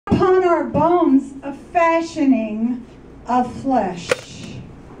our bones a fashioning of flesh.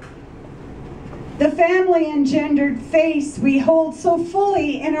 The family-engendered face we hold so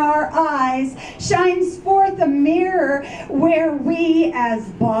fully in our eyes shines forth a mirror where we as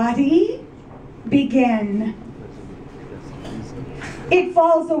body begin. It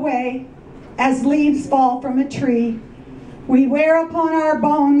falls away as leaves fall from a tree. We wear upon our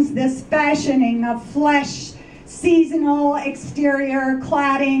bones this fashioning of flesh, seasonal exterior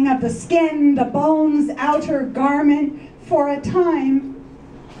cladding of the skin, the bone's outer garment. For a time,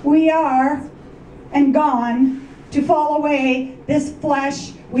 we are and gone to fall away. This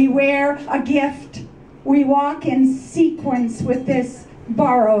flesh we wear a gift. We walk in sequence with this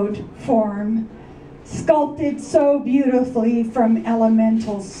borrowed form, sculpted so beautifully from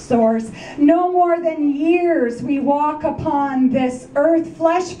elemental source. No more than years we walk upon this earth.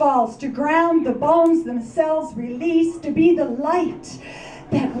 Flesh falls to ground, the bones themselves release to be the light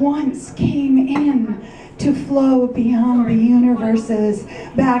that once came in, to flow beyond the universes,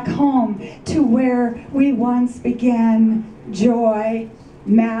 back home to where we once began, joy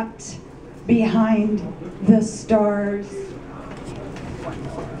mapped behind the stars.